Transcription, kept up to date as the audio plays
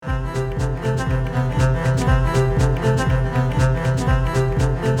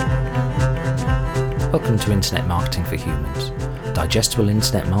to Internet Marketing for Humans, digestible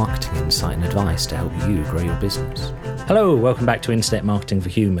internet marketing insight and advice to help you grow your business. Hello, welcome back to Internet Marketing for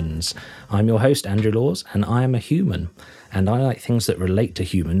Humans. I'm your host, Andrew Laws, and I am a human, and I like things that relate to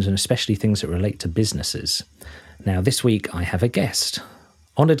humans, and especially things that relate to businesses. Now, this week I have a guest.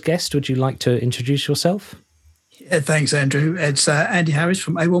 Honoured guest, would you like to introduce yourself? Yeah, thanks, Andrew. It's Andy Harris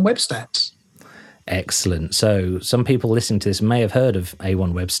from A1 Web Stats. Excellent. So some people listening to this may have heard of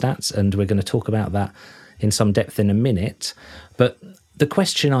A1 Web Stats, and we're going to talk about that in some depth in a minute. But the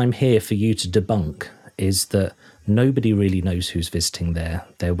question I'm here for you to debunk is that nobody really knows who's visiting their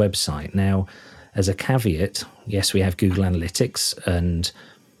website. Now, as a caveat, yes, we have Google Analytics, and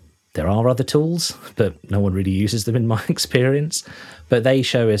there are other tools, but no one really uses them in my experience. But they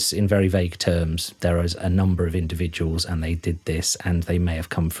show us in very vague terms, there is a number of individuals and they did this and they may have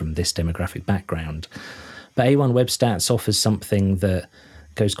come from this demographic background. But A1 Web Stats offers something that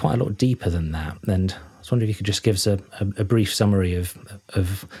goes quite a lot deeper than that. And I was wondering if you could just give us a brief summary of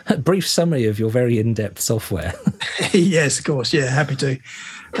your very in-depth software. Yes, of course. Yeah, happy to.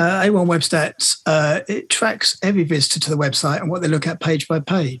 A1 Web Stats, it tracks every visitor to the website and what they look at page by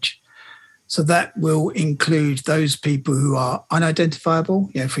page. So that will include those people who are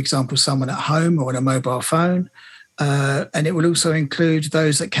unidentifiable, for example, someone at home or on a mobile phone. And it will also include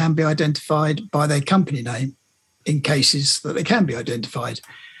those that can be identified by their company name in cases that they can be identified.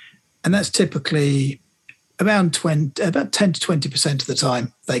 And that's typically about 10 to 20% of the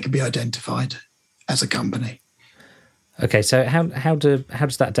time they can be identified as a company. Okay, so how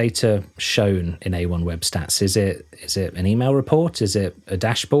does that data shown in A1 Web Stats? Is it an email report? Is it a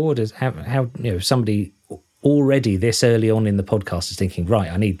dashboard? How somebody already this early on in the podcast is thinking,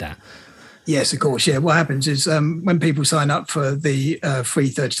 right, I need that. Yes, of course. Yeah, what happens is when people sign up for the free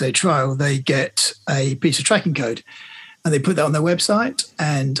 30-day trial, they get a piece of tracking code and they put that on their website.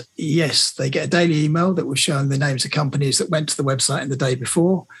 And yes, they get a daily email that will show them the names of companies that went to the website in the day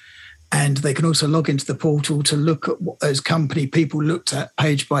before. And they can also log into the portal to look at what those company people looked at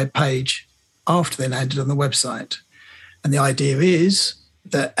page by page after they landed on the website. And the idea is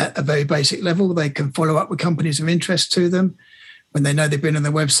that at a very basic level, they can follow up with companies of interest to them when they know they've been on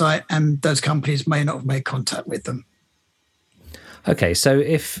their website and those companies may not have made contact with them. Okay, so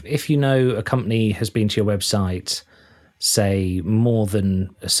if you know a company has been to your website, say, more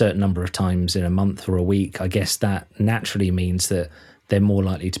than a certain number of times in a month or a week, I guess that naturally means that they're more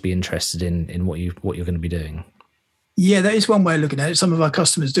likely to be interested in what you're going to be doing. Yeah, that is one way of looking at it. Some of our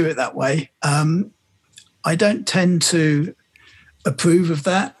customers do it that way. I don't tend to approve of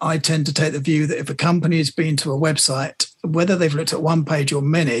that. I tend to take the view that if a company has been to a website, whether they've looked at one page or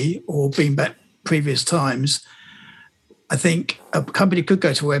many or been back previous times, I think a company could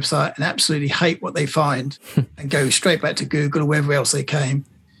go to a website and absolutely hate what they find and go straight back to Google or wherever else they came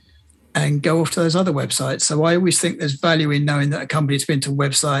and go off to those other websites. So I always think there's value in knowing that a company's been to a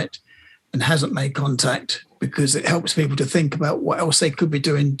website and hasn't made contact, because it helps people to think about what else they could be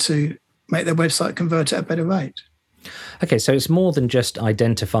doing to make their website convert at a better rate. Okay, so it's more than just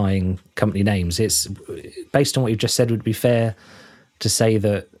identifying company names. It's based on what you've just said, would be fair to say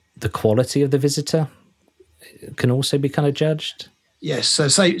that the quality of the visitor can also be kind of judged? Yes. So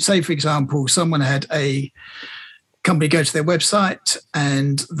say for example, someone had a company go to their website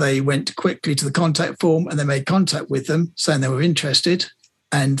and they went quickly to the contact form and they made contact with them saying they were interested,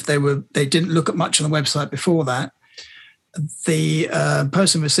 and they didn't look at much on the website before that. The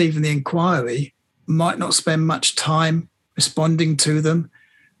person receiving the inquiry might not spend much time responding to them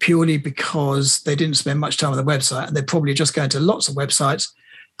purely because they didn't spend much time on the website, and they're probably just going to lots of websites,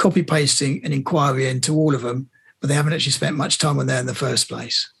 copy pasting an inquiry into all of them, but they haven't actually spent much time on there in the first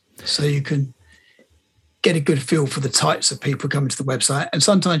place. So you can get a good feel for the types of people coming to the website. And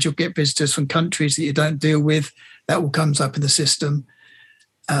sometimes you'll get visitors from countries that you don't deal with. That all comes up in the system.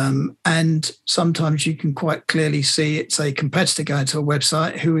 And sometimes you can quite clearly see it's a competitor going to a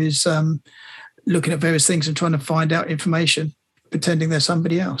website who is looking at various things and trying to find out information, pretending they're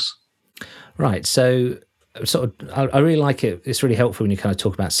somebody else. Right. So I really like it. It's really helpful when you kind of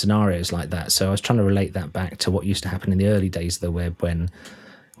talk about scenarios like that. So I was trying to relate that back to what used to happen in the early days of the web, when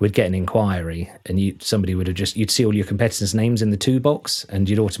we'd get an inquiry and somebody would have you'd see all your competitors' names in the to box, and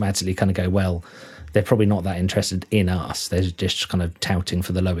you'd automatically kind of go, well, they're probably not that interested in us. They're just kind of touting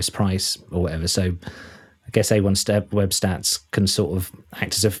for the lowest price or whatever. So I guess A1 Web Stats can sort of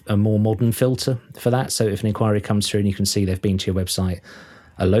act as a more modern filter for that. So if an inquiry comes through and you can see they've been to your website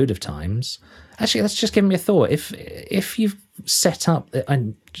a load of times. Actually, that's just given me a thought. If you've set up,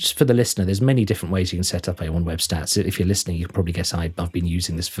 and just for the listener, there's many different ways you can set up A1 Web Stats. If you're listening, you can probably guess I've been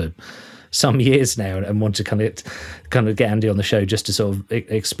using this for some years now, and want to kind of get Andy on the show just to sort of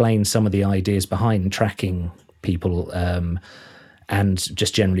explain some of the ideas behind tracking people, and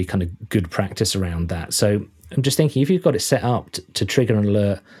just generally kind of good practice around that. So I'm just thinking, if you've got it set up to trigger an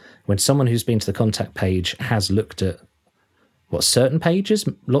alert when someone who's been to the contact page has looked at what, certain pages,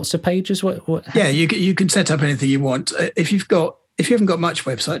 lots of pages? Yeah, you can set up anything you want. If you haven't got much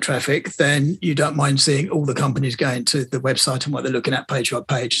website traffic, then you don't mind seeing all the companies going to the website and what they're looking at page by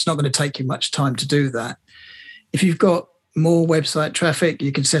page. It's not going to take you much time to do that. If you've got more website traffic,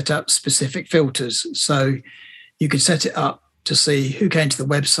 you can set up specific filters. So you can set it up to see who came to the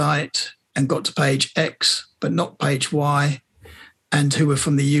website and got to page X, but not page Y, and who were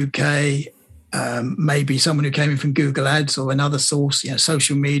from the UK. Maybe someone who came in from Google Ads or another source,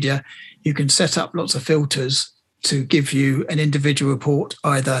 social media. You can set up lots of filters to give you an individual report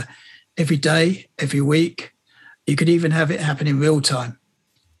either every day, every week. You could even have it happen in real time.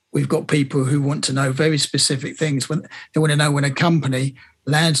 We've got people who want to know very specific things. When they want to know when a company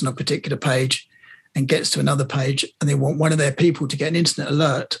lands on a particular page and gets to another page, and they want one of their people to get an instant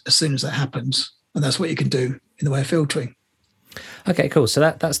alert as soon as that happens. And that's what you can do in the way of filtering. Okay, cool. So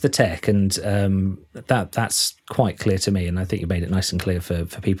that's the tech, and that's quite clear to me, and I think you made it nice and clear for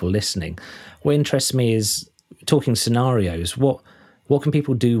people listening. What interests me is talking scenarios. What can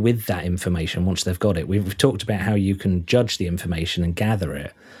people do with that information once they've got it? We've talked about how you can judge the information and gather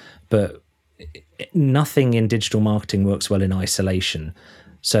it, but nothing in digital marketing works well in isolation.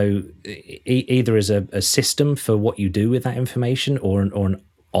 So either as a system for what you do with that information, or an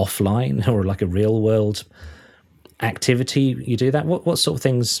offline or like a real world activity you do that. What sort of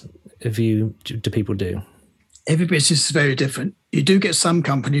things do people do? Every business is very different. You do get some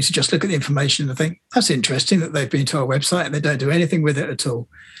companies who just look at the information and think, that's interesting that they've been to our website, and they don't do anything with it at all.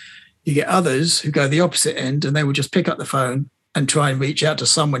 You get others who go the opposite end, and they will just pick up the phone and try and reach out to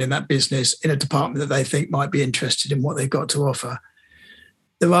someone in that business in a department that they think might be interested in what they've got to offer.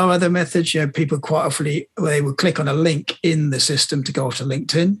 There are other methods. People quite often, they will click on a link in the system to go off to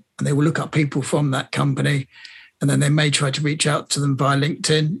LinkedIn, and they will look up people from that company, and then they may try to reach out to them via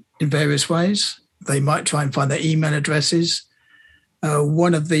LinkedIn in various ways. They might try and find their email addresses.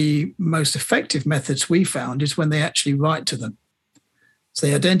 One of the most effective methods we found is when they actually write to them. So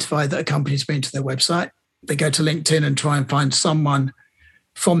they identify that a company's been to their website. They go to LinkedIn and try and find someone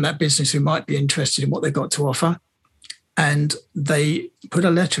from that business who might be interested in what they've got to offer. And they put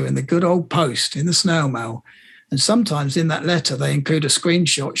a letter in the good old post, in the snail mail. And sometimes in that letter, they include a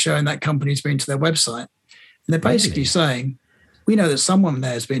screenshot showing that company's been to their website. And they're basically saying, we know that someone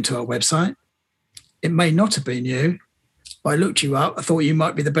there has been to our website. It may not have been you, but I looked you up. I thought you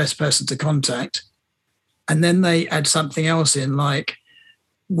might be the best person to contact. And then they add something else in, like,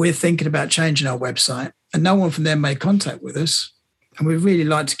 we're thinking about changing our website, and no one from them made contact with us. And we'd really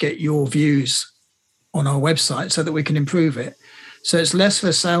like to get your views on our website so that we can improve it. So it's less of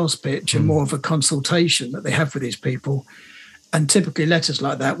a sales pitch and more of a consultation that they have with these people. And typically letters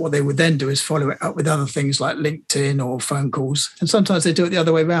like that, what they would then do is follow it up with other things like LinkedIn or phone calls. And sometimes they do it the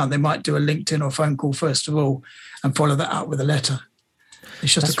other way around. They might do a LinkedIn or phone call first of all and follow that up with a letter.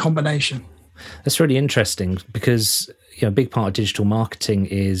 It's just a combination. That's really interesting, because a big part of digital marketing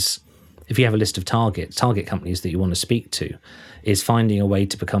is, if you have a list of target companies that you want to speak to, is finding a way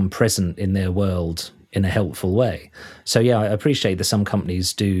to become present in their world in a helpful way. So yeah, I appreciate that some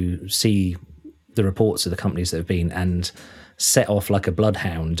companies do see the reports of the companies that have been and set off like a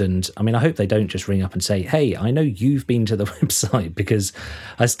bloodhound. And I mean, I hope they don't just ring up and say, hey, I know you've been to the website, because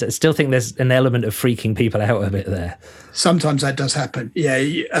I still think there's an element of freaking people out a bit there. Sometimes that does happen. Yeah.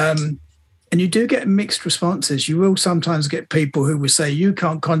 And you do get mixed responses. You will sometimes get people who will say, you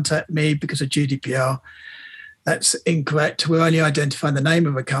can't contact me because of GDPR. That's incorrect. We're only identifying the name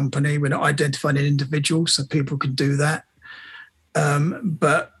of a company. We're not identifying an individual, so people can do that.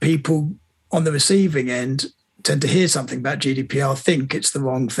 But people on the receiving end tend to hear something about GDPR, think it's the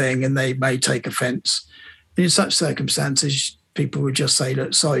wrong thing, and they may take offence. And in such circumstances, people would just say,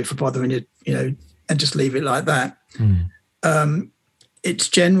 look, sorry for bothering you, and just leave it like that. It's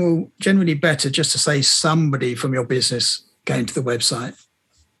generally better just to say somebody from your business came to the website.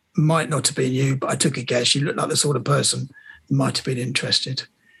 Might not have been you, but I took a guess. You look like the sort of person who might have been interested,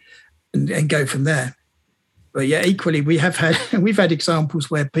 and go from there. But yeah, equally, we've had examples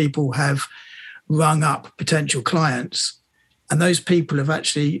where people have rung up potential clients, and those people have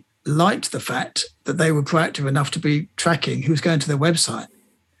actually liked the fact that they were proactive enough to be tracking who's going to their website,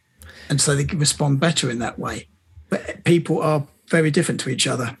 and so they can respond better in that way. But people are very different to each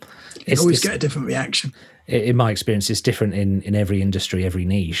other. You always get a different reaction. In my experience, it's different in every industry, every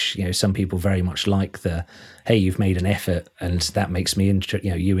niche. Some people very much like hey, you've made an effort, and that makes me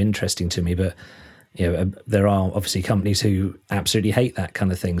you interesting to me. But there are obviously companies who absolutely hate that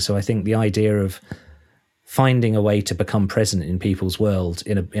kind of thing. So I think the idea of finding a way to become present in people's world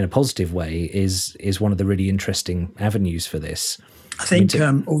in a positive way is one of the really interesting avenues for this. I think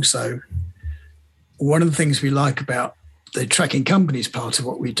also one of the things we like about the tracking companies part of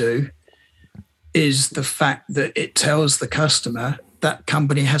what we do is the fact that it tells the customer that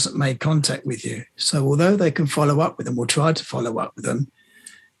company hasn't made contact with you. So although they can follow up with them or try to follow up with them,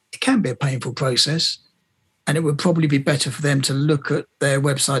 it can be a painful process. And it would probably be better for them to look at their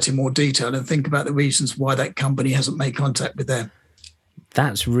website in more detail and think about the reasons why that company hasn't made contact with them.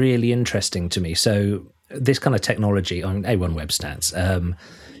 That's really interesting to me. So this kind of technology on A1 Web Stats,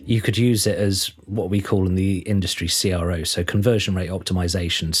 you could use it as what we call in the industry CRO, so conversion rate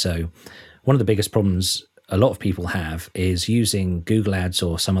optimization. So one of the biggest problems a lot of people have is using Google Ads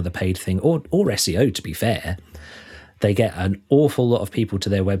or some other paid thing, or SEO, to be fair. They get an awful lot of people to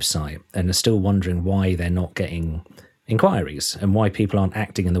their website and are still wondering why they're not getting inquiries and why people aren't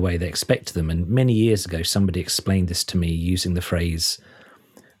acting in the way they expect them. And many years ago, somebody explained this to me using the phrase,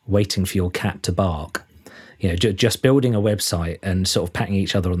 waiting for your cat to bark. Just building a website and sort of patting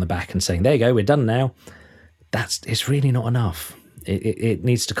each other on the back and saying, there you go, we're done now. It's really not enough. It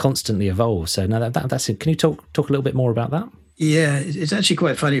needs to constantly evolve. So now that's it. Can you talk a little bit more about that? Yeah, it's actually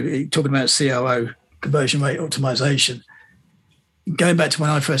quite funny talking about CRO, conversion rate optimization. Going back to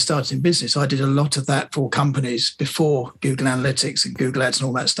when I first started in business, I did a lot of that for companies before Google Analytics and Google Ads and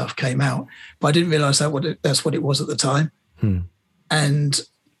all that stuff came out. But I didn't realize that's what it was at the time. And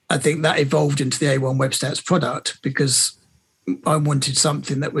I think that evolved into the A1 Web Stats product because I wanted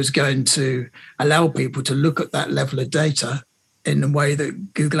something that was going to allow people to look at that level of data in a way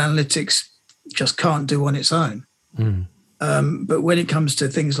that Google Analytics just can't do on its own. But when it comes to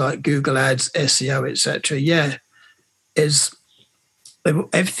things like Google Ads, SEO, etc.,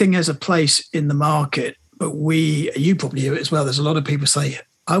 everything has a place in the market. But you probably hear it as well. There's a lot of people say,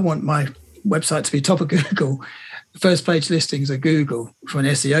 I want my website to be top of Google. First page listings are Google from an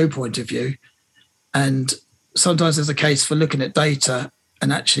SEO point of view. And sometimes there's a case for looking at data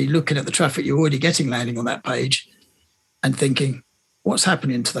and actually looking at the traffic you're already getting landing on that page and thinking, what's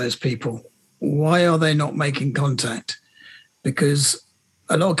happening to those people? Why are they not making contact? Because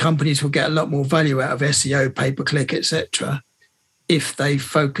a lot of companies will get a lot more value out of SEO, pay-per-click, etc., if they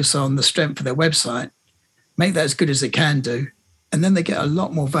focus on the strength of their website, make that as good as they can do, and then they get a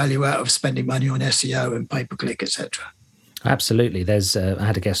lot more value out of spending money on SEO and pay-per-click, etc. Absolutely. I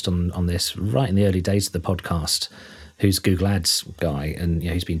had a guest on this right in the early days of the podcast, who's Google Ads guy, and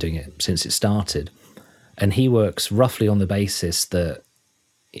he's been doing it since it started. And he works roughly on the basis that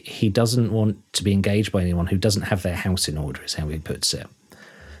he doesn't want to be engaged by anyone who doesn't have their house in order, is how he puts it.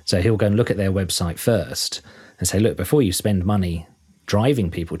 So he'll go and look at their website first and say, look, before you spend money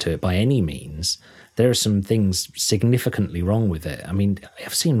driving people to it by any means, there are some things significantly wrong with it. I mean,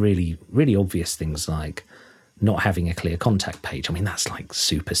 I've seen really, really obvious things like not having a clear contact page. I mean, that's like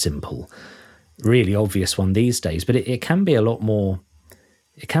super simple, really obvious one these days, but it can be a lot more,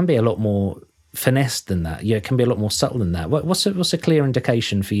 finessed than that. It can be a lot more subtle than that. What's a clear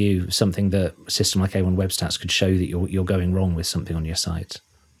indication for you, something that a system like A1 Web Stats could show that you're going wrong with something on your site?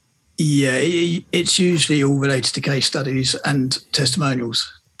 Yeah, it's usually all related to case studies and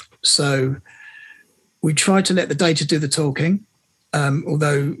testimonials. So we try to let the data do the talking.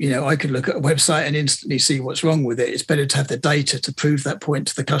 Although, I could look at a website and instantly see what's wrong with it. It's better to have the data to prove that point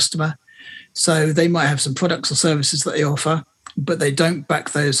to the customer. So they might have some products or services that they offer, but they don't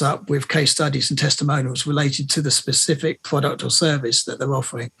back those up with case studies and testimonials related to the specific product or service that they're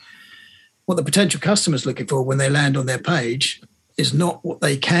offering. What the potential customer's looking for when they land on their page is not what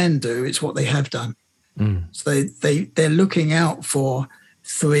they can do, it's what they have done. So they're looking out for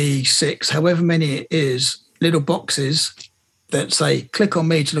 3, 6, however many it is, little boxes that say, click on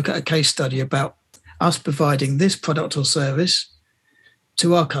me to look at a case study about us providing this product or service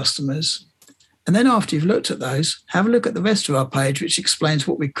to our customers. And then after you've looked at those, have a look at the rest of our page, which explains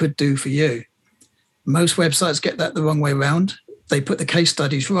what we could do for you. Most websites get that the wrong way around. They put the case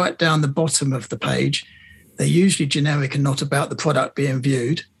studies right down the bottom of the page. They're usually generic and not about the product being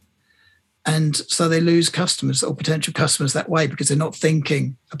viewed. And so they lose customers or potential customers that way because they're not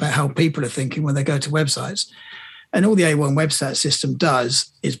thinking about how people are thinking when they go to websites. And all the A1 Web Stats system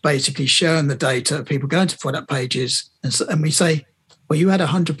does is basically show them the data of people going to product pages. And we say, well, you had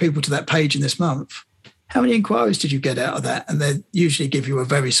 100 people to that page in this month. How many inquiries did you get out of that? And they usually give you a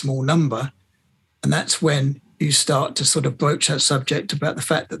very small number. And that's when you start to sort of broach that subject about the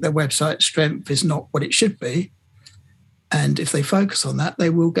fact that their website strength is not what it should be. And if they focus on that, they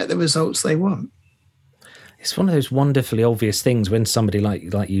will get the results they want. It's one of those wonderfully obvious things when somebody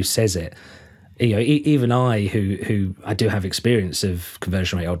like you says it. You know, even I, who I do have experience of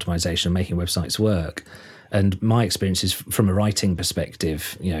conversion rate optimization and making websites work, and my experience is from a writing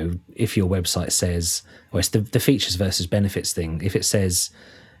perspective. You know, if your website says, well, it's the features versus benefits thing. If it says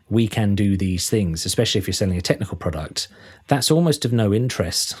we can do these things, especially if you're selling a technical product, that's almost of no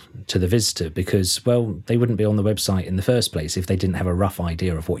interest to the visitor because, well, they wouldn't be on the website in the first place if they didn't have a rough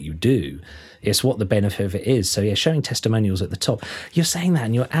idea of what you do. It's what the benefit of it is. So yeah, showing testimonials at the top. You're saying that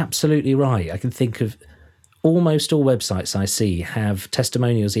and you're absolutely right. I can think of almost all websites I see have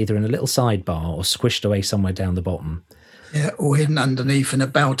testimonials either in a little sidebar or squished away somewhere down the bottom. Yeah, or hidden underneath an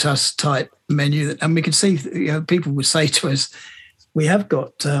About Us type menu. And we can see, people would say to us, we have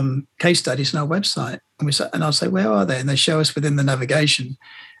got case studies on our website. And I'll say, where are they? And they show us within the navigation.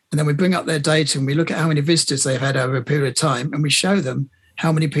 And then we bring up their data and we look at how many visitors they've had over a period of time. And we show them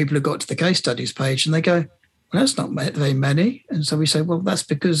how many people have got to the case studies page. And they go, well, that's not very many. And so we say, well, that's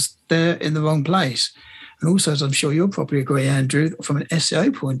because they're in the wrong place. And also, as I'm sure you'll probably agree, Andrew, from an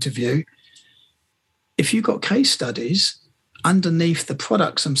SEO point of view, if you've got case studies underneath the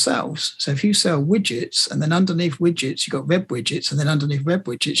products themselves, so if you sell widgets and then underneath widgets, you've got web widgets, and then underneath web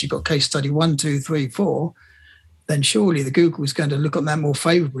widgets, you've got case study 1, 2, 3, 4, then surely the Google is going to look on that more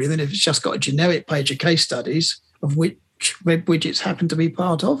favorably than if it's just got a generic page of case studies of which web widgets happen to be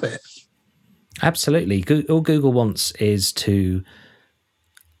part of it. Absolutely. All Google wants is to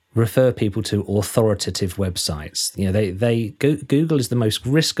refer people to authoritative websites. You know, Google is the most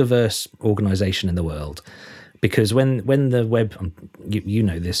risk-averse organization in the world. Because when the web, you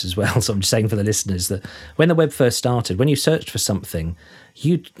know this as well, so I'm just saying for the listeners that when the web first started, when you searched for something,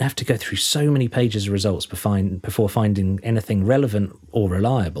 you'd have to go through so many pages of results before finding anything relevant or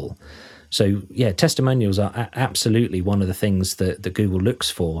reliable. So yeah, testimonials are absolutely one of the things that Google looks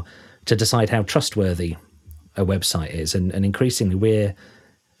for to decide how trustworthy a website is. And increasingly we're,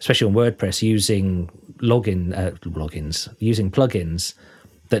 especially on WordPress, using using plugins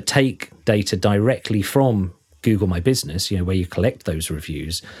that take data directly from Google My Business, you know, where you collect those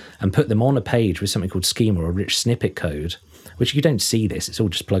reviews and put them on a page with something called schema or rich snippet code, which you don't see this, it's all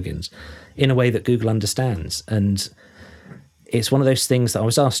just plugins, in a way that Google understands. And it's one of those things that I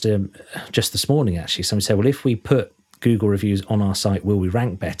was asked just this morning, actually. Somebody said, well, if we put Google reviews on our site, will we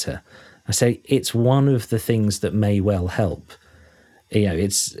rank better? I say it's one of the things that may well help. You know,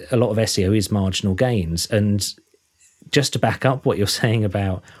 it's a lot of SEO is marginal gains. And just to back up what you're saying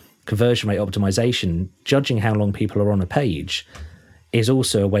about conversion rate optimization, judging how long people are on a page is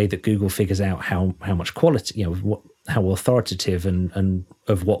also a way that Google figures out how much quality, you know, how authoritative and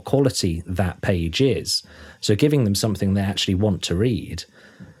of what quality that page is. So giving them something they actually want to read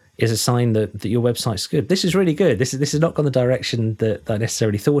is a sign that your website's good. This is really good. This is not gone the direction that I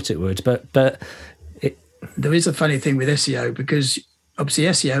necessarily thought it would, but there is a funny thing with SEO because obviously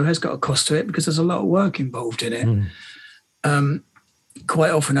SEO has got a cost to it because there's a lot of work involved in it.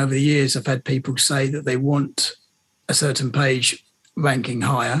 Quite often over the years, I've had people say that they want a certain page ranking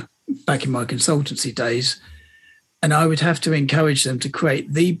higher back in my consultancy days. And I would have to encourage them to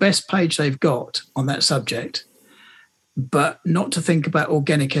create the best page they've got on that subject, but not to think about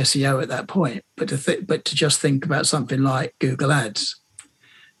organic SEO at that point, but to just think about something like Google Ads.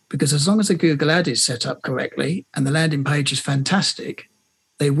 Because as long as the Google ad is set up correctly and the landing page is fantastic,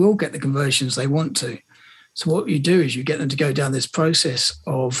 they will get the conversions they want to. So what you do is you get them to go down this process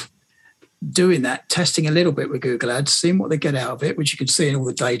of doing that, testing a little bit with Google Ads, seeing what they get out of it, which you can see in all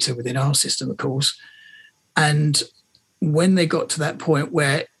the data within our system, of course. And when they got to that point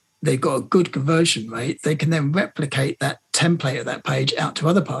where they've got a good conversion rate, they can then replicate that template of that page out to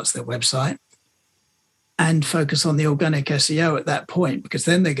other parts of their website and focus on the organic SEO at that point, because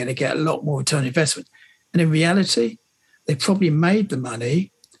then they're going to get a lot more return on investment. And in reality, they probably made the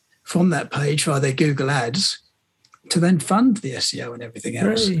money from that page via their Google Ads to then fund the SEO and everything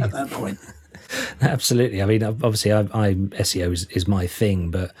else at that point. Absolutely. I mean, obviously, SEO is my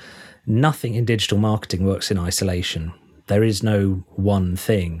thing, but nothing in digital marketing works in isolation. There is no one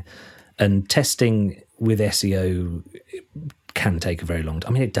thing. And testing with SEO can take a very long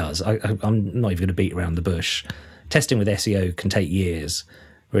time. I mean, it does. I'm not even going to beat around the bush. Testing with SEO can take years.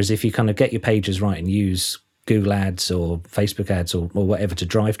 Whereas if you kind of get your pages right and use Google Ads or Facebook ads or whatever to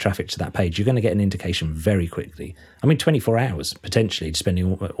drive traffic to that page, you're going to get an indication very quickly. I mean, 24 hours, potentially, depending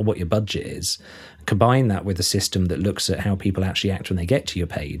on what your budget is. Combine that with a system that looks at how people actually act when they get to your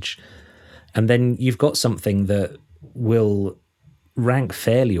page. And then you've got something that will rank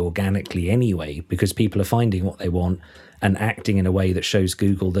fairly organically anyway, because people are finding what they want and acting in a way that shows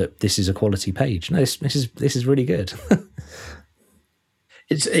Google that this is a quality page. No, this is really good.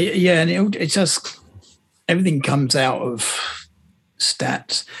 It's just everything comes out of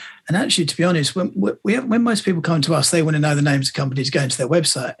stats. And actually, to be honest, when most people come to us, they want to know the names of companies going to their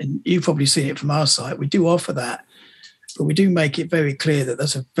website. And you've probably seen it from our site. We do offer that, but we do make it very clear that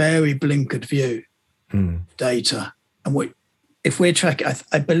that's a very blinkered view data. And if we're tracking,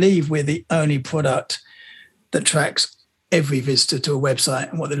 I believe we're the only product that tracks every visitor to a website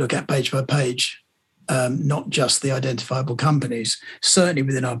and what they look at page by page, not just the identifiable companies, certainly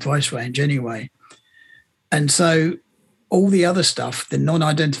within our price range anyway. And so all the other stuff, the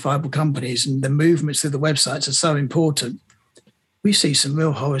non-identifiable companies and the movements through the websites are so important. We see some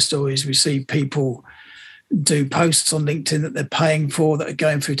real horror stories. We see people do posts on LinkedIn that they're paying for that are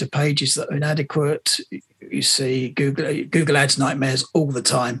going through to pages that are inadequate. You see Google Ads nightmares all the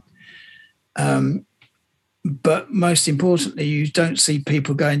time. But most importantly, you don't see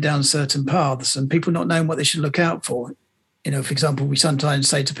people going down certain paths and people not knowing what they should look out for. For example, we sometimes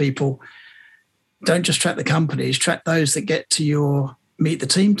say to people, don't just track the companies, track those that get to your meet the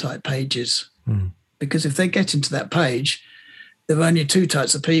team type pages. Because if they get into that page, there are only two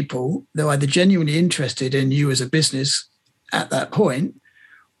types of people. They're either genuinely interested in you as a business at that point,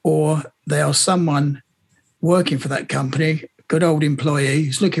 or they are someone working for that company, good old employee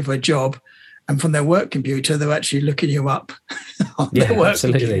who's looking for a job, and from their work computer, they're actually looking you up on their work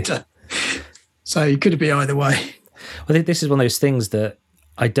computer. So you could be either way. Well, this is one of those things that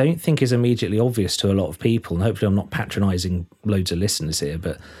I don't think is immediately obvious to a lot of people, and hopefully I'm not patronising loads of listeners here,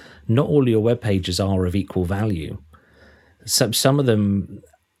 but not all your web pages are of equal value. So some of them,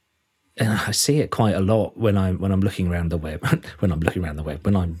 and I see it quite a lot when I'm looking around the web. when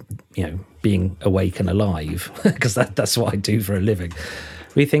I'm being awake and alive, because that's what I do for a living.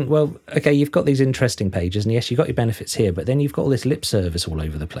 We think, well, okay, you've got these interesting pages, and yes, you've got your benefits here, but then you've got all this lip service all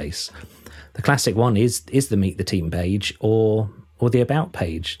over the place. The classic one is the Meet the Team page or the About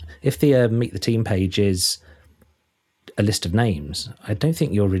page. If the Meet the Team page is a list of names, I don't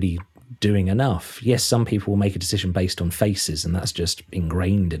think you're really doing enough. Yes, some people will make a decision based on faces, and that's just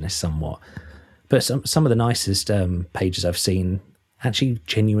ingrained in us somewhat. But some of the nicest pages I've seen actually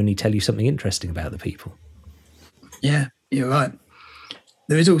genuinely tell you something interesting about the people. Yeah, you're right.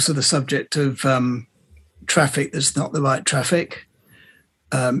 There is also the subject of traffic that's not the right traffic.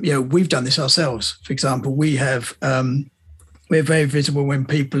 We've done this ourselves. For example, we're very visible when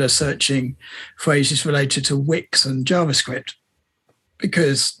people are searching phrases related to Wix and JavaScript,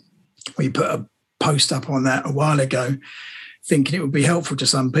 because we put a post up on that a while ago thinking it would be helpful to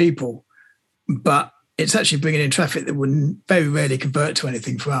some people, but it's actually bringing in traffic that wouldn't very rarely convert to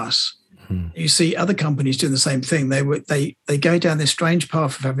anything for us. You see other companies doing the same thing. They go down this strange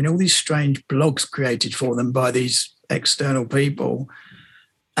path of having all these strange blogs created for them by these external people,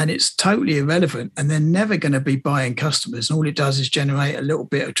 and it's totally irrelevant, and they're never going to be buying customers. And all it does is generate a little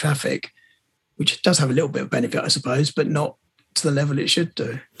bit of traffic, which does have a little bit of benefit, I suppose, but not to the level it should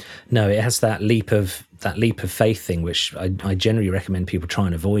do. No, it has that leap of faith thing, which I generally recommend people try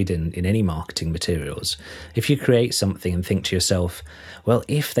and avoid in any marketing materials. If you create something and think to yourself, well,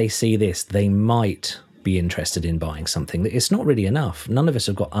 if they see this, they might be interested in buying something, it's not really enough. None of us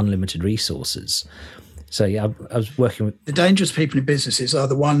have got unlimited resources. So yeah, I was working with... The dangerous people in businesses are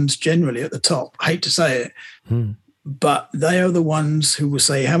the ones generally at the top. I hate to say it, but they are the ones who will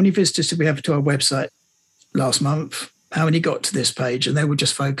say, how many visitors did we have to our website last month? How many got to this page? And they will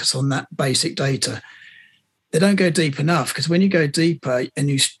just focus on that basic data. They don't go deep enough, because when you go deeper, and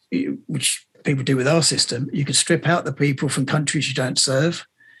which people do with our system, you can strip out the people from countries you don't serve.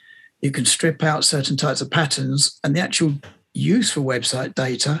 You can strip out certain types of patterns, and the actual use for website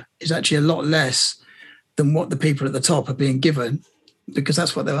data is actually a lot less than what the people at the top are being given, because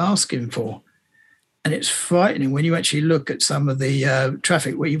that's what they're asking for. And it's frightening when you actually look at some of the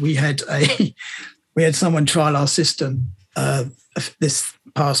traffic. We had someone trial our system this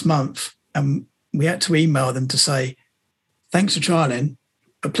past month, and we had to email them to say, thanks for trialing,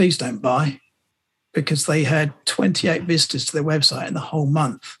 but please don't buy, because they had 28 visitors to their website in the whole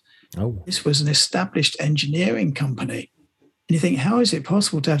month. Oh. This was an established engineering company. And you think, how is it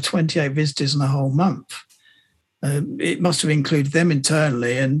possible to have 28 visitors in a whole month? It must have included them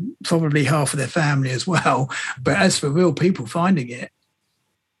internally and probably half of their family as well. But as for real people finding it,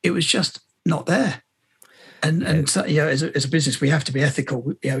 it was just not there. And so, as a business, we have to be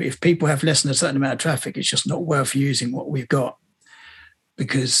ethical. If people have less than a certain amount of traffic, it's just not worth using what we've got,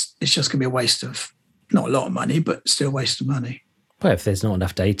 because it's just going to be a waste of, not a lot of money, but still a waste of money. Well, if there's not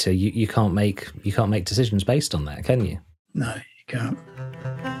enough data, you can't make decisions based on that, can you? No, you Yeah.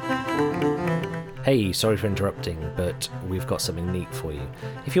 Hey, sorry for interrupting, but we've got something neat for you.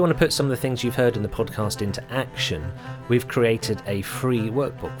 If you want to put some of the things you've heard in the podcast into action, we've created a free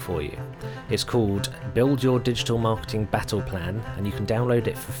workbook for you. It's called Build Your Digital Marketing Battle Plan, and you can download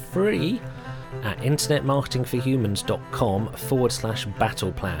it for free at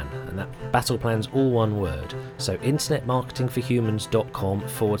internetmarketingforhumans.com/battle plan. And that battle plan's all one word. So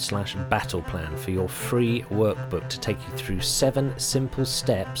internetmarketingforhumans.com/battle plan for your free workbook to take you through 7 simple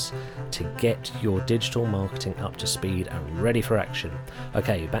steps to get your digital marketing up to speed and ready for action.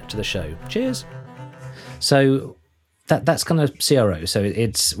 Okay, back to the show. Cheers. So that's kind of CRO. So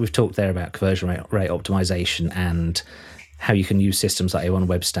we've talked there about conversion rate optimization and how you can use systems like A1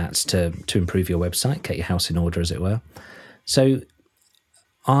 Web Stats to improve your website, get your house in order, as it were. So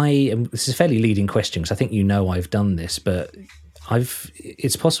this is a fairly leading question because I think I've done this, but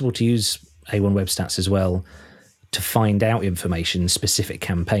it's possible to use A1 Web Stats as well to find out information in specific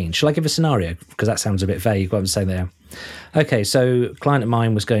campaigns. Shall I give a scenario? Because that sounds a bit vague, what I'm saying there. Okay, so a client of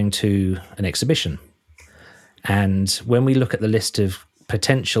mine was going to an exhibition. And when we look at the list of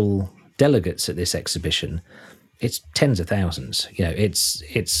potential delegates at this exhibition, it's tens of thousands.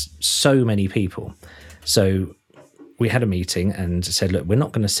 It's so many people. So we had a meeting and said, look, we're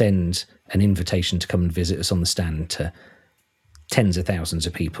not going to send an invitation to come and visit us on the stand to tens of thousands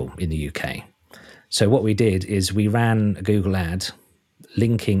of people in the UK. So what we did is we ran a Google ad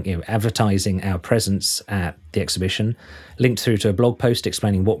linking, advertising our presence at the exhibition, linked through to a blog post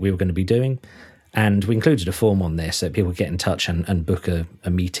explaining what we were going to be doing. And we included a form on there so that people could get in touch and book a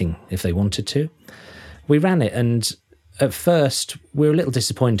meeting if they wanted to. We ran it, and at first we were a little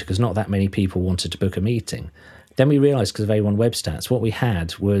disappointed because not that many people wanted to book a meeting. Then we realised, because of A1 Web Stats, what we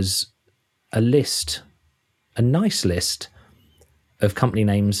had was a nice list of company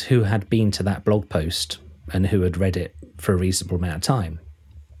names who had been to that blog post and who had read it for a reasonable amount of time.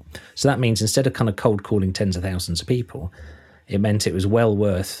 So that means instead of kind of cold calling tens of thousands of people, it meant it was well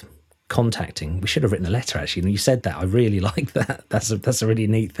worth contacting. We should have written a letter, actually. And you said that. I really like that. That's a really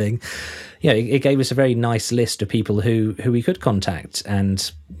neat thing. It gave us a very nice list of people who we could contact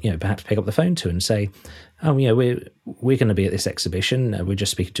and perhaps pick up the phone to and say, oh, we're going to be at this exhibition. We're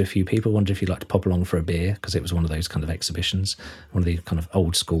just speaking to a few people. Wonder if you'd like to pop along for a beer, because it was one of those kind of exhibitions, one of the kind of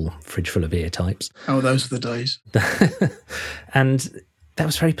old school fridge full of beer types. Oh, those are the days. And that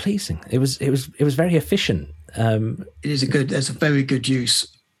was very pleasing. It was very efficient. There's a very good use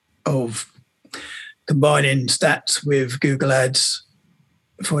of combining stats with Google Ads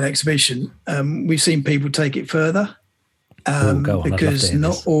for an exhibition. We've seen people take it further because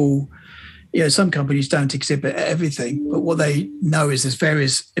not all, some companies don't exhibit everything, but what they know is there's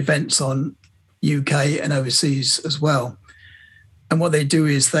various events on UK and overseas as well. And what they do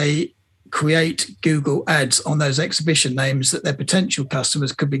is they create Google Ads on those exhibition names that their potential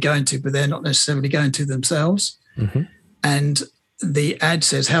customers could be going to, but they're not necessarily going to themselves. Mm-hmm. And the ad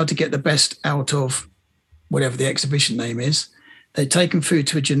says how to get the best out of whatever the exhibition name is. They take them through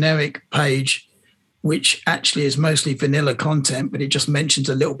to a generic page, which actually is mostly vanilla content, but it just mentions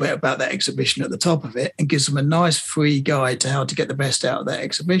a little bit about that exhibition at the top of it and gives them a nice free guide to how to get the best out of that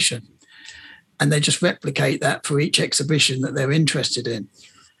exhibition. And they just replicate that for each exhibition that they're interested in.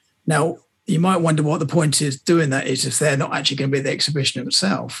 Now, you might wonder what the point is doing that is if they're not actually going to be at the exhibition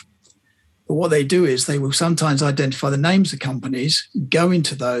itself. But what they do is they will sometimes identify the names of companies, go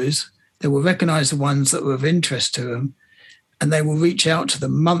into those, they will recognize the ones that were of interest to them, and they will reach out to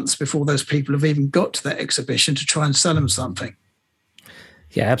them months before those people have even got to that exhibition to try and sell them something.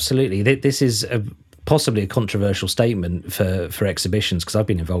 Yeah, absolutely. This is possibly a controversial statement for exhibitions, because I've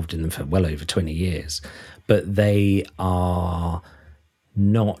been involved in them for well over 20 years, but they are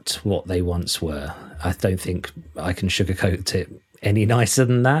not what they once were. I don't think I can sugarcoat it any nicer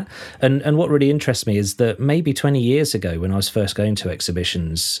than that. And what really interests me is that maybe 20 years ago, when I was first going to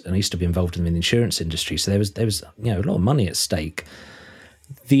exhibitions, and I used to be involved in the insurance industry, so there was a lot of money at stake.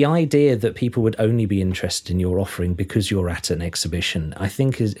 The idea that people would only be interested in your offering because you're at an exhibition, I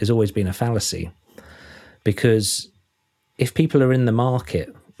think has always been a fallacy. Because if people are in the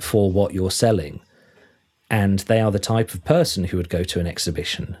market for what you're selling, and they are the type of person who would go to an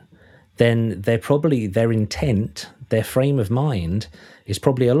exhibition, then their intent, their frame of mind is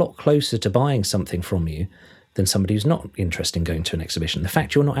probably a lot closer to buying something from you than somebody who's not interested in going to an exhibition. The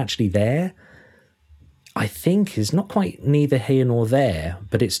fact you're not actually there, I think, is not quite neither here nor there,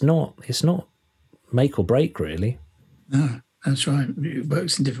 but it's not make or break, really. No, that's right. It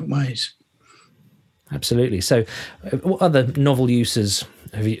works in different ways. Absolutely. So what other novel uses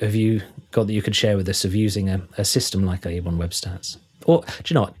have you got that you could share with us of using a system like A1 Web Stats? Or, do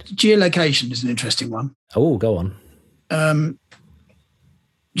you know what? Geolocation is an interesting one. Oh, go on.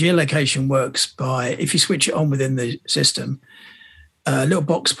 geolocation works by, if you switch it on within the system, a little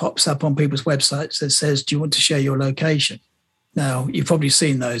box pops up on people's websites that says, do you want to share your location? Now, you've probably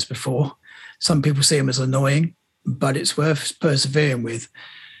seen those before. Some people see them as annoying, but it's worth persevering with,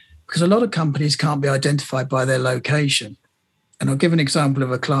 because a lot of companies can't be identified by their location. And I'll give an example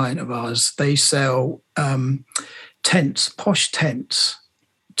of a client of ours. They sell tents, posh tents,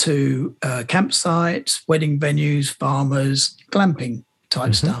 to campsites, wedding venues, farmers, glamping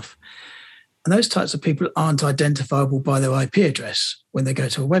type stuff. And those types of people aren't identifiable by their IP address when they go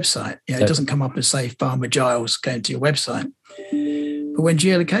to a website. It doesn't come up and say Farmer Giles going to your website. But when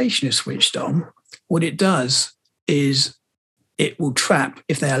geolocation is switched on, what it does is it will trap,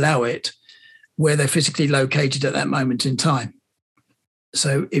 if they allow it, where they're physically located at that moment in time.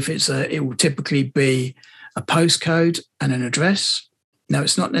 So if it will typically be a postcode and an address. Now,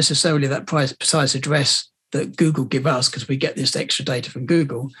 it's not necessarily that precise address that Google give us, because we get this extra data from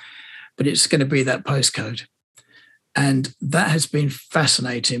Google, but it's going to be that postcode. And that has been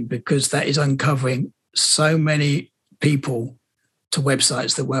fascinating, because that is uncovering so many people to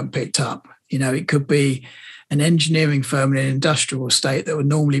websites that weren't picked up. It could be an engineering firm in an industrial estate that would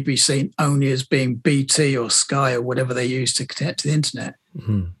normally be seen only as being BT or Sky or whatever they use to connect to the internet.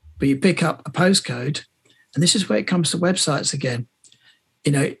 But you pick up a postcode, and this is where it comes to websites again.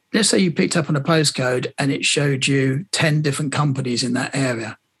 Let's say you picked up on a postcode and it showed you 10 different companies in that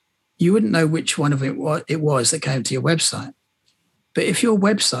area. You wouldn't know which one of it was that came to your website. But if your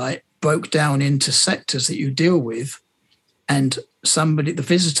website broke down into sectors that you deal with, and the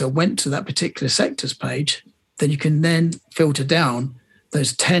visitor went to that particular sector's page, then you can then filter down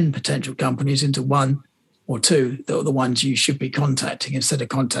those 10 potential companies into one or two that are the ones you should be contacting instead of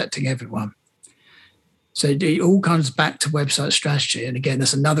contacting everyone. So it all comes back to website strategy. And again,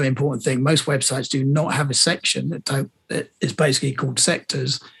 that's another important thing. Most websites do not have a section that is basically called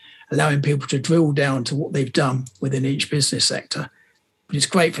sectors, allowing people to drill down to what they've done within each business sector. But it's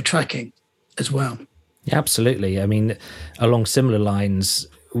great for tracking as well. Yeah, absolutely. I mean, along similar lines,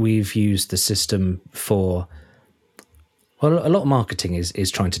 we've used the system for, well, a lot of marketing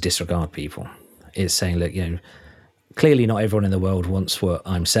is trying to disregard people. It's saying, look, clearly not everyone in the world wants what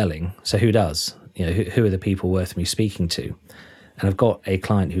I'm selling. So who does? Who are the people worth me speaking to? And I've got a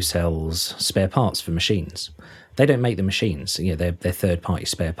client who sells spare parts for machines. They don't make the machines, they're third-party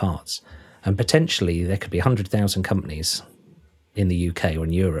spare parts. And potentially there could be 100,000 companies in the UK, or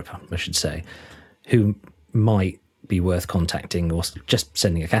in Europe, I should say, who might be worth contacting, or just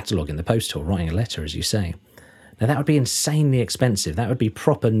sending a catalogue in the post, or writing a letter, as you say. Now, that would be insanely expensive. That would be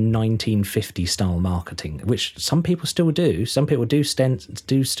proper 1950 style marketing, which some people still do. Some people do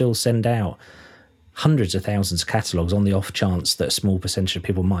still send out hundreds of thousands of catalogues on the off chance that a small percentage of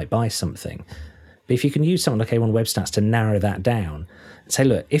people might buy something. But if you can use something like A1 Web Stats to narrow that down and say,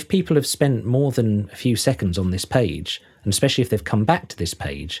 look, if people have spent more than a few seconds on this page, and especially if they've come back to this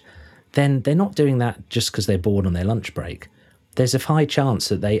page, then they're not doing that just because they're bored on their lunch break. There's a high chance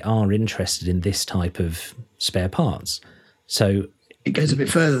that they are interested in this type of spare parts. So it goes a bit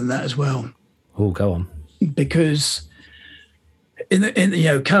further than that as well. Oh, go on. Because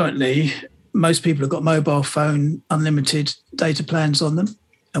currently most people have got mobile phone unlimited data plans on them,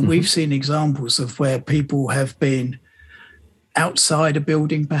 and we've seen examples of where people have been outside a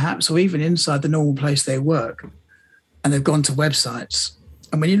building, perhaps, or even inside the normal place they work, and they've gone to websites.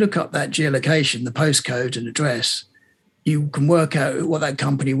 And when you look up that geolocation, the postcode and address, you can work out what that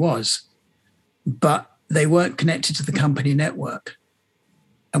company was, but they weren't connected to the company network.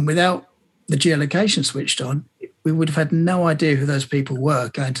 And without the geolocation switched on, we would have had no idea who those people were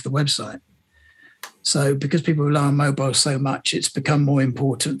going to the website. So because people rely on mobile so much, it's become more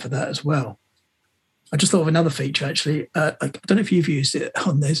important for that as well. I just thought of another feature, actually. I don't know if you've used it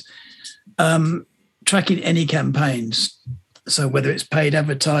on this. Tracking any campaigns. So whether it's paid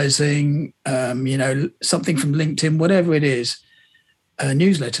advertising, something from LinkedIn, whatever it is,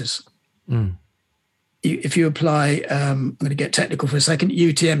 newsletters. If you apply, I'm going to get technical for a second,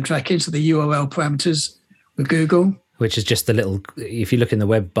 UTM tracking, so the URL parameters with Google. Which is just the little, if you look in the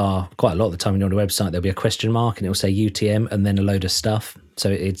web bar, quite a lot of the time when you're on a website, there'll be a question mark and it'll say UTM and then a load of stuff. So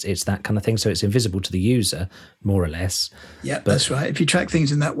it's that kind of thing. So it's invisible to the user, more or less. Yeah, that's right. If you track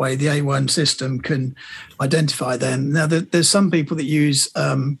things in that way, the A1 system can identify them. Now, there's some people that use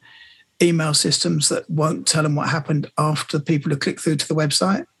email systems that won't tell them what happened after people have clicked through to the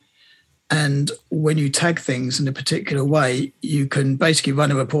website. And when you tag things in a particular way, you can basically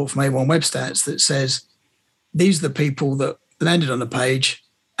run a report from A1 Web Stats that says, these are the people that landed on a page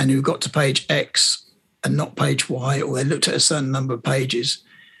and who got to page X and not page Y, or they looked at a certain number of pages.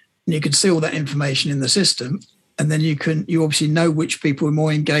 And you can see all that information in the system. And then you obviously know which people are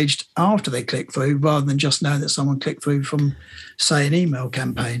more engaged after they click through, rather than just knowing that someone clicked through from, say, an email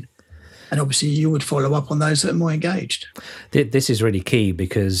campaign. And obviously you would follow up on those that are more engaged. This is really key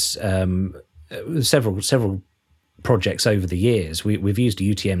because several projects over the years, we've used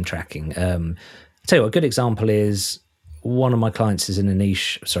UTM tracking. I'll tell you what, a good example is one of my clients is in an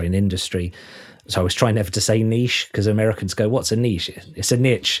industry. So I was trying never to say niche because Americans go, what's a niche? It's a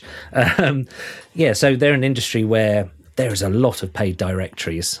niche. So they're an industry where there is a lot of paid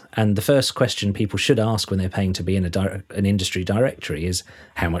directories. And the first question people should ask when they're paying to be in an industry directory is,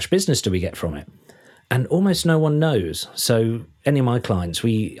 how much business do we get from it? And almost no one knows. So any of my clients,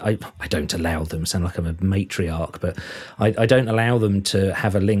 I don't allow them, sound like I'm a matriarch, but I don't allow them to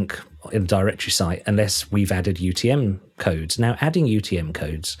have a link in a directory site unless we've added UTM codes. Now, adding UTM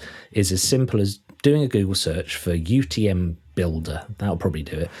codes is as simple as doing a Google search for UTM Builder. That'll probably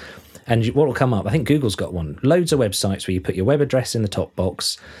do it. And what will come up, I think Google's got one, loads of websites where you put your web address in the top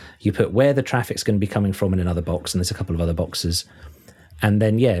box, you put where the traffic's going to be coming from in another box, and there's a couple of other boxes. And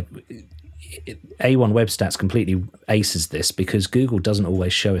then, A1 Web Stats completely aces this because Google doesn't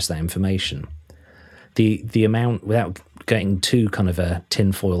always show us that information. The amount, without getting too kind of a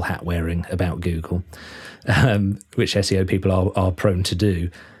tinfoil hat wearing about Google, which SEO people are prone to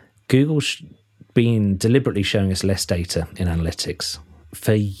do, Google's been deliberately showing us less data in analytics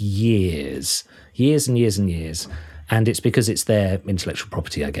for years and years and years. And it's because it's their intellectual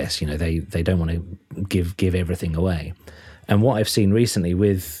property, I guess. They don't want to give everything away. And what I've seen recently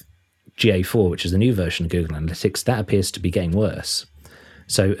with GA4, which is the new version of Google Analytics, that appears to be getting worse.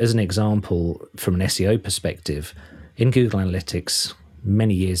 So as an example, from an SEO perspective, in Google Analytics,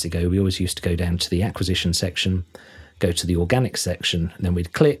 many years ago, we always used to go down to the acquisition section, go to the organic section, and then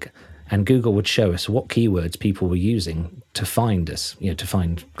we'd click, and Google would show us what keywords people were using to find us, to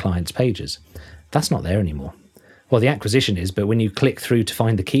find clients' pages. That's not there anymore. Well, the acquisition is, but when you click through to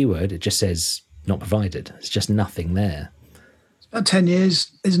find the keyword, it just says not provided. It's just nothing there. About 10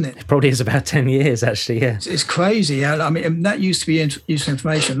 years, isn't it? It probably is about 10 years, actually, yeah. It's crazy. I mean, that used to be useful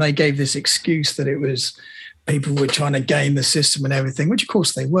information. They gave this excuse that it was people were trying to game the system and everything, which of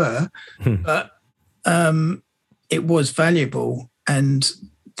course they were, but it was valuable, and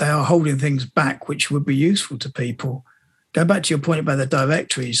they are holding things back which would be useful to people. Go back to your point about the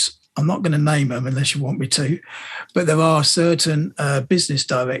directories. I'm not going to name them unless you want me to, but there are certain business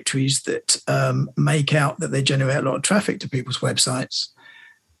directories that make out that they generate a lot of traffic to people's websites.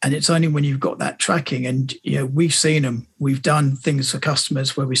 And it's only when you've got that tracking, and we've seen them. We've done things for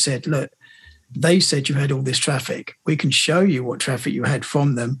customers where we said, look, they said you had all this traffic. We can show you what traffic you had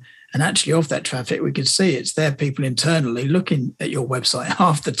from them. And actually of that traffic, we could see it's their people internally looking at your website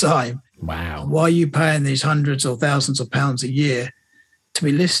half the time. Wow. Why are you paying these hundreds or thousands of pounds a year to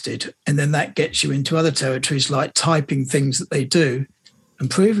be listed? And then that gets you into other territories like typing things that they do and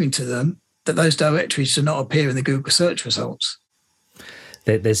proving to them that those directories do not appear in the Google search results.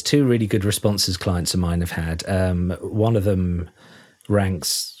 There's two really good responses clients of mine have had. One of them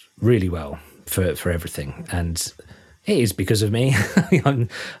ranks really well for everything, and it is because of me.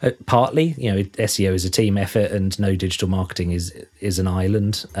 Partly, SEO is a team effort, and no digital marketing is an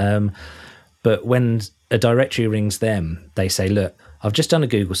island. But when a directory rings them, they say, look, I've just done a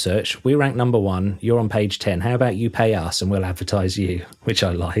Google search. We rank number 1. You're on page 10. How about you pay us and we'll advertise you, which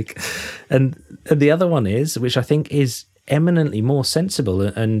I like. And the other one is, which I think is eminently more sensible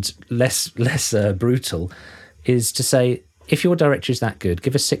and less brutal, is to say, if your directory is that good,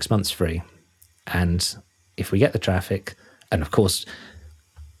 give us 6 months free. And if we get the traffic, and of course,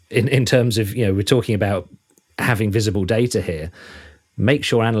 in terms of, we're talking about having visible data here, make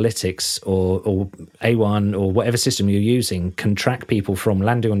sure analytics or A1 or whatever system you're using can track people from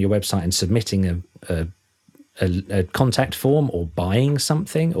landing on your website and submitting a contact form or buying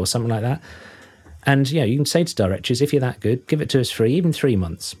something or something like that. And you can say to directories, if you're that good, give it to us free, even 3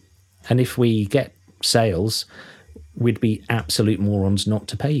 months. And if we get sales, we'd be absolute morons not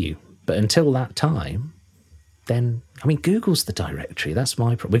to pay you. But until that time, then, Google's the directory. That's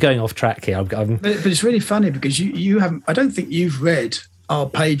my problem. We're going off track here. But it's really funny because you haven't, I don't think you've read our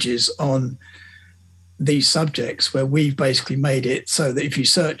pages on these subjects where we've basically made it so that if you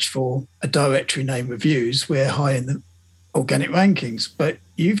search for a directory name reviews, we're high in the organic rankings. But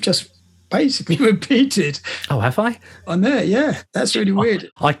you've just basically repeated. Oh, have I? On there, yeah. That's really weird.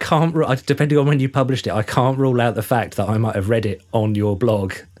 I can't, depending on when you published it, I can't rule out the fact that I might have read it on your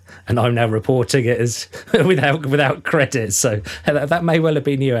blog, and I'm now reporting it as without credit. So that may well have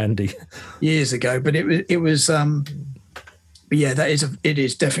been you, Andy. Years ago, but it was. But yeah, it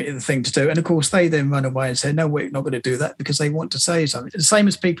is definitely the thing to do. And of course, they then run away and say, "No, we're not going to do that," because they want to say something. The same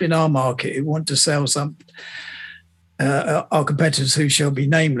as people in our market who want to sell something. our competitors, who shall be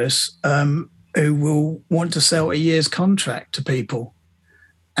nameless, who will want to sell a year's contract to people.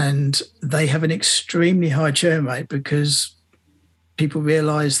 And they have an extremely high churn rate because people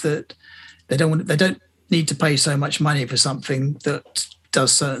realize that they don't need to pay so much money for something that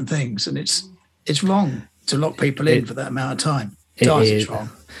does certain things. And it's wrong to lock people in for that amount of time. It's wrong.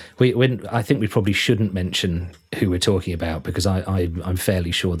 I think we probably shouldn't mention who we're talking about because I'm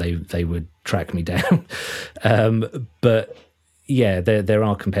fairly sure they would track me down. But yeah, there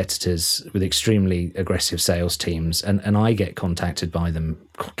are competitors with extremely aggressive sales teams, and I get contacted by them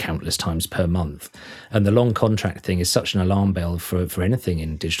countless times per month. And the long contract thing is such an alarm bell for anything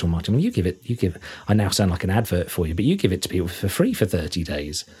in digital marketing. When you give it, I now sound like an advert for you, but you give it to people for free for 30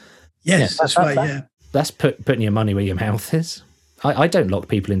 days. Yes, that's right. Yeah, that's putting your money where your mouth is. I don't lock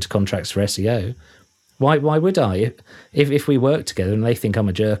people into contracts for SEO. Why would I? If we work together and they think I'm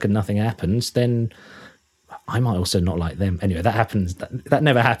a jerk and nothing happens, then I might also not like them. Anyway, that happens. That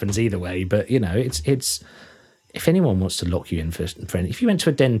never happens either way. But it's if anyone wants to lock you in for if you went to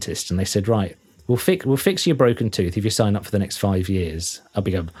a dentist and they said, right, we'll fix your broken tooth if you sign up for the next 5 years, I'll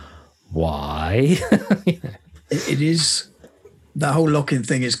be going, why? It is. That whole lock-in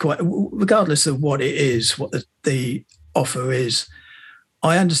thing is quite, regardless of what it is, what the offer is.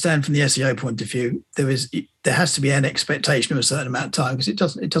 I understand from the SEO point of view, there has to be an expectation of a certain amount of time because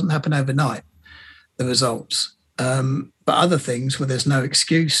it doesn't happen overnight, the results. But other things where there's no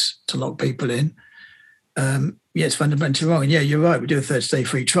excuse to lock people in, it's fundamentally wrong. And yeah, you're right, we do a 30-day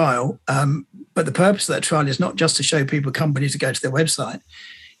free trial. But the purpose of that trial is not just to show people companies to go to their website.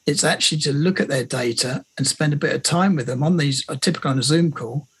 It's actually to look at their data and spend a bit of time with them on these, typically on a Zoom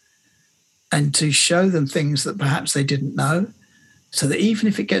call, and to show them things that perhaps they didn't know, so that even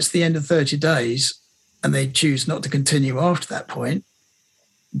if it gets to the end of 30 days and they choose not to continue after that point,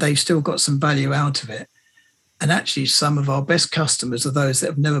 they've still got some value out of it. And actually, some of our best customers are those that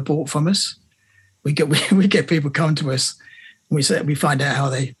have never bought from us. We get people come to us and we find out how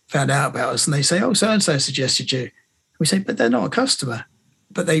they found out about us, and they say, oh, so-and-so suggested you. We say, but they're not a customer.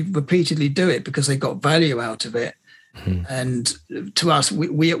 But they repeatedly do it because they got value out of it. Mm-hmm. And to us,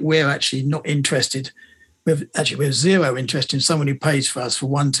 we're actually not interested. We have zero interest in someone who pays for us for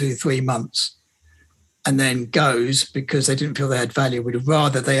 1, 2, 3 months and then goes because they didn't feel they had value. We'd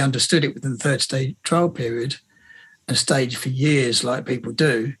rather they understood it within the 30-day trial period and stayed for years like people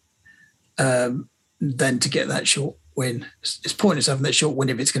do than to get that short win. It's pointless having that short win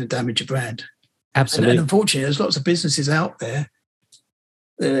if it's going to damage your brand. Absolutely. And unfortunately, there's lots of businesses out there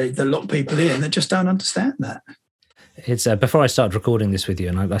that lock people in that just don't understand that. It's before I started recording this with you,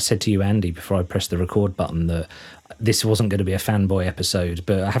 and I said to you, Andy, before I pressed the record button, that this wasn't going to be a fanboy episode,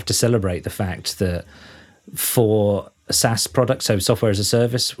 but I have to celebrate the fact that for a SaaS product, so software as a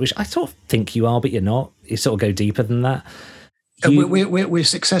service, which I sort of think you are, but you're not. You sort of go deeper than that. We're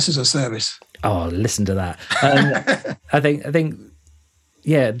success as a service. Oh, listen to that. I think,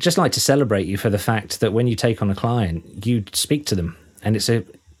 yeah, just like to celebrate you for the fact that when you take on a client, you speak to them, and it's a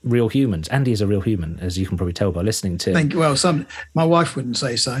real humans. Andy is a real human, as you can probably tell by listening to. Thank you. Well, my wife wouldn't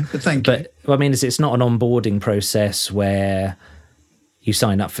say so, but thank you. But I mean, it's not an onboarding process where you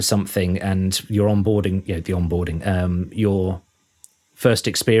sign up for something and you're onboarding. The onboarding. Your first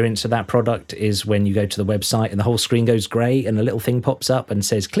experience of that product is when you go to the website and the whole screen goes grey and a little thing pops up and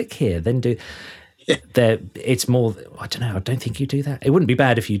says, "Click here." Then do. Yeah. It's more. I don't know. I don't think you do that. It wouldn't be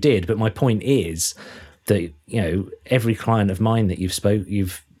bad if you did, but my point is that every client of mine that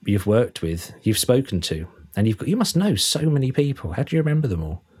you've worked with, you've spoken to, and you must know so many people. How do you remember them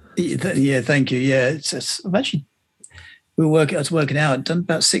all? Yeah, thank you. Yeah, I've actually I was working out. I've done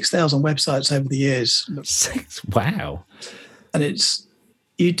about 6,000 websites over the years. Wow! And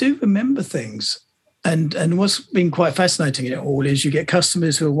you do remember things, and what's been quite fascinating in it all is you get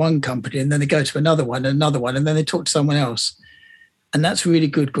customers who are one company, and then they go to another one, and then they talk to someone else, and that's really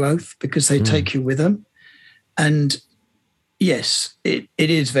good growth because they take you with them, and yes, it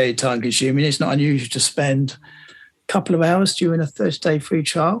is very time consuming. It's not unusual to spend a couple of hours during a 30-day free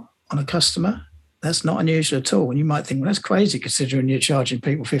trial on a customer. That's not unusual at all. And you might think, well, that's crazy considering you're charging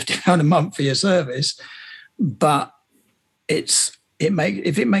people £50 a month for your service. But if it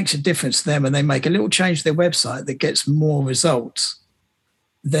makes a difference to them and they make a little change to their website that gets more results,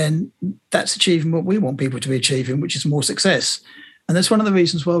 then that's achieving what we want people to be achieving, which is more success. And that's one of the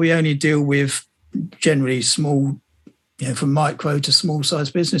reasons why we only deal with generally small, from micro to small size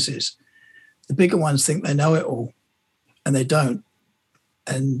businesses. The bigger ones think they know it all, and they don't.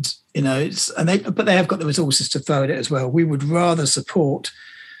 And but they have got the resources to throw at it as well. We would rather support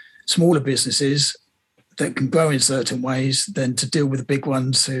smaller businesses that can grow in certain ways than to deal with the big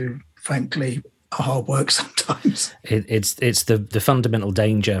ones who, frankly, hard work sometimes. It's the fundamental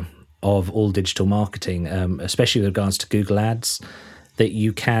danger of all digital marketing, especially with regards to Google Ads, that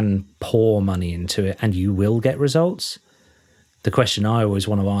you can pour money into it and you will get results. The question I always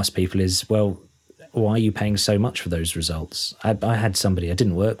want to ask people is, well, why are you paying so much for those results? I had somebody, I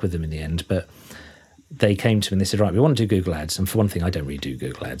didn't work with them in the end, but they came to me and they said, right, we want to do Google Ads. And for one thing, I don't really do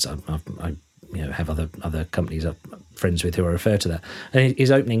Google Ads. I have other companies I'm friends with who I refer to that. And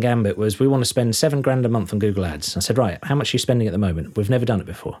his opening gambit was, we want to spend $7,000 a month on Google Ads. I said, right, how much are you spending at the moment? We've never done it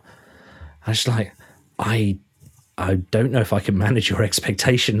before. I was like, I don't know if I can manage your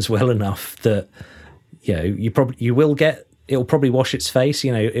expectations well enough that, you will get, it'll probably wash its face,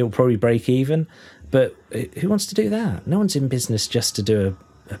 it'll probably break even. But who wants to do that? No one's in business just to do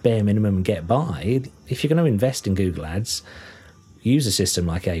a bare minimum and get by. If you're going to invest in Google Ads, use a system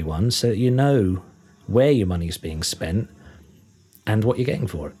like A1 so that you know where your money is being spent and what you're getting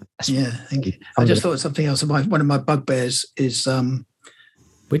for it. Yeah, thank you. I just thought of something else. One of my bugbears is...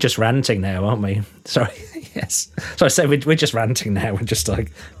 We're just ranting now, aren't we? Sorry. Yes. So I say we're just ranting now. We're just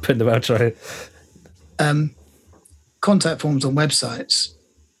like putting the world trying. Contact forms on websites.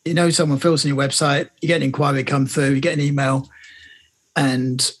 Someone fills in your website, you get an inquiry come through, you get an email,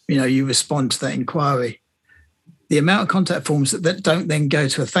 and you respond to that inquiry. The amount of contact forms that don't then go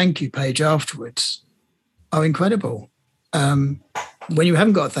to a thank you page afterwards are incredible. When you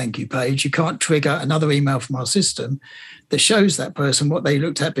haven't got a thank you page, you can't trigger another email from our system that shows that person what they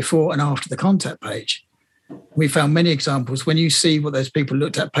looked at before and after the contact page. We found many examples when you see what those people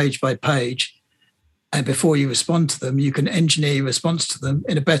looked at page by page, and before you respond to them, you can engineer your response to them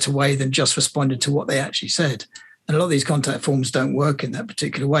in a better way than just responding to what they actually said. And a lot of these contact forms don't work in that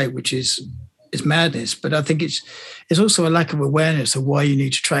particular way, which is madness. But I think it's also a lack of awareness of why you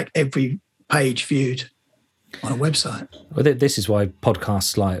need to track every page viewed on a website. Well, this is why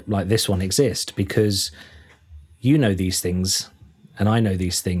podcasts like this one exist, because these things and I know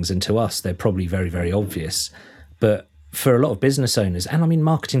these things, and to us they're probably very, very obvious. But for a lot of business owners, and I mean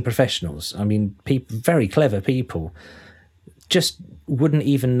marketing professionals, people, very clever people, just wouldn't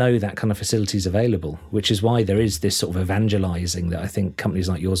even know that kind of facilities available, which is why there is this sort of evangelizing that I think companies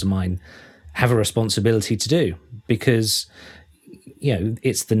like yours and mine have a responsibility to do, because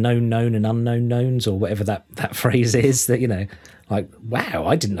it's the known and unknown knowns, or whatever that phrase is, that like, wow,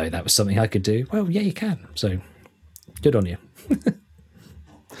 I didn't know that was something I could do. Well, yeah, you can. So good on you.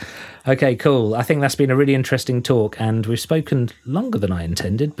 Okay, cool. I think that's been a really interesting talk, and we've spoken longer than I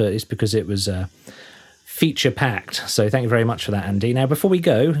intended, but it's because it was feature packed. So thank you very much for that, Andy. Now, before we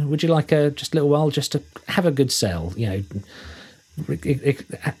go, would you like just a little while just to have a good sell?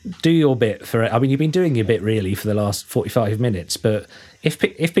 Do your bit for it. You've been doing your bit really for the last 45 minutes, but if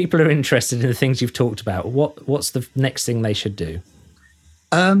people are interested in the things you've talked about, what's the next thing they should do?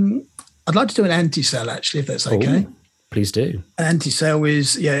 I'd like to do an anti-sell, actually, if that's okay. Ooh, please do. An anti-sell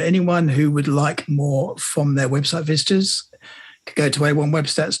is anyone who would like more from their website visitors could go to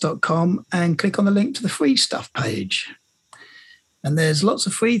a1webstats.com and click on the link to the free stuff page. And there's lots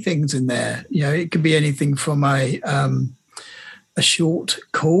of free things in there. It could be anything from a short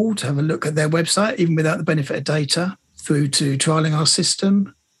call to have a look at their website, even without the benefit of data, through to trialing our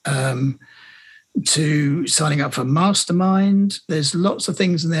system, to signing up for Mastermind. There's lots of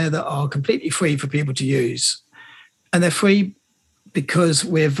things in there that are completely free for people to use. And they're free because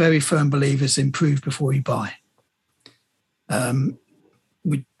we're very firm believers in prove before you buy.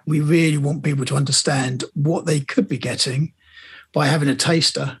 We really want people to understand what they could be getting by having a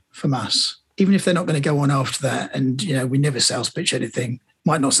taster from us, even if they're not going to go on after that. And, we never sales pitch anything.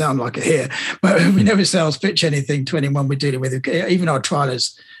 Might not sound like it here, but we never sales pitch anything to anyone we're dealing with. Even our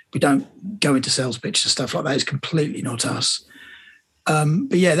trialers, we don't go into sales pitch and stuff like that. It's completely not us.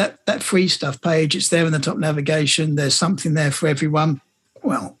 But yeah, that free stuff page, it's there in the top navigation. There's something there for everyone.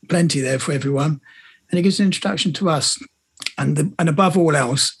 Well, plenty there for everyone. And it gives an introduction to us. And above all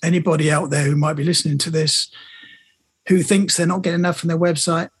else, anybody out there who might be listening to this, who thinks they're not getting enough from their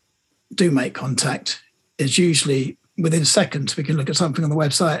website, do make contact. It's usually within seconds we can look at something on the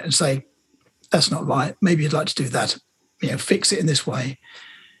website and say, that's not right. Maybe you'd like to do that. Fix it in this way.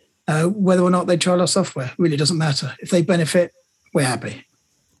 Whether or not they trial our software really doesn't matter. If they benefit, we're happy.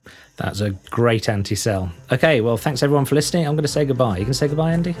 That's a great anti-sell. Okay, well, thanks everyone for listening. I'm going to say goodbye. You can say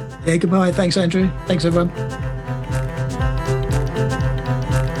goodbye, Andy? Yeah, goodbye. Thanks, Andrew. Thanks, everyone.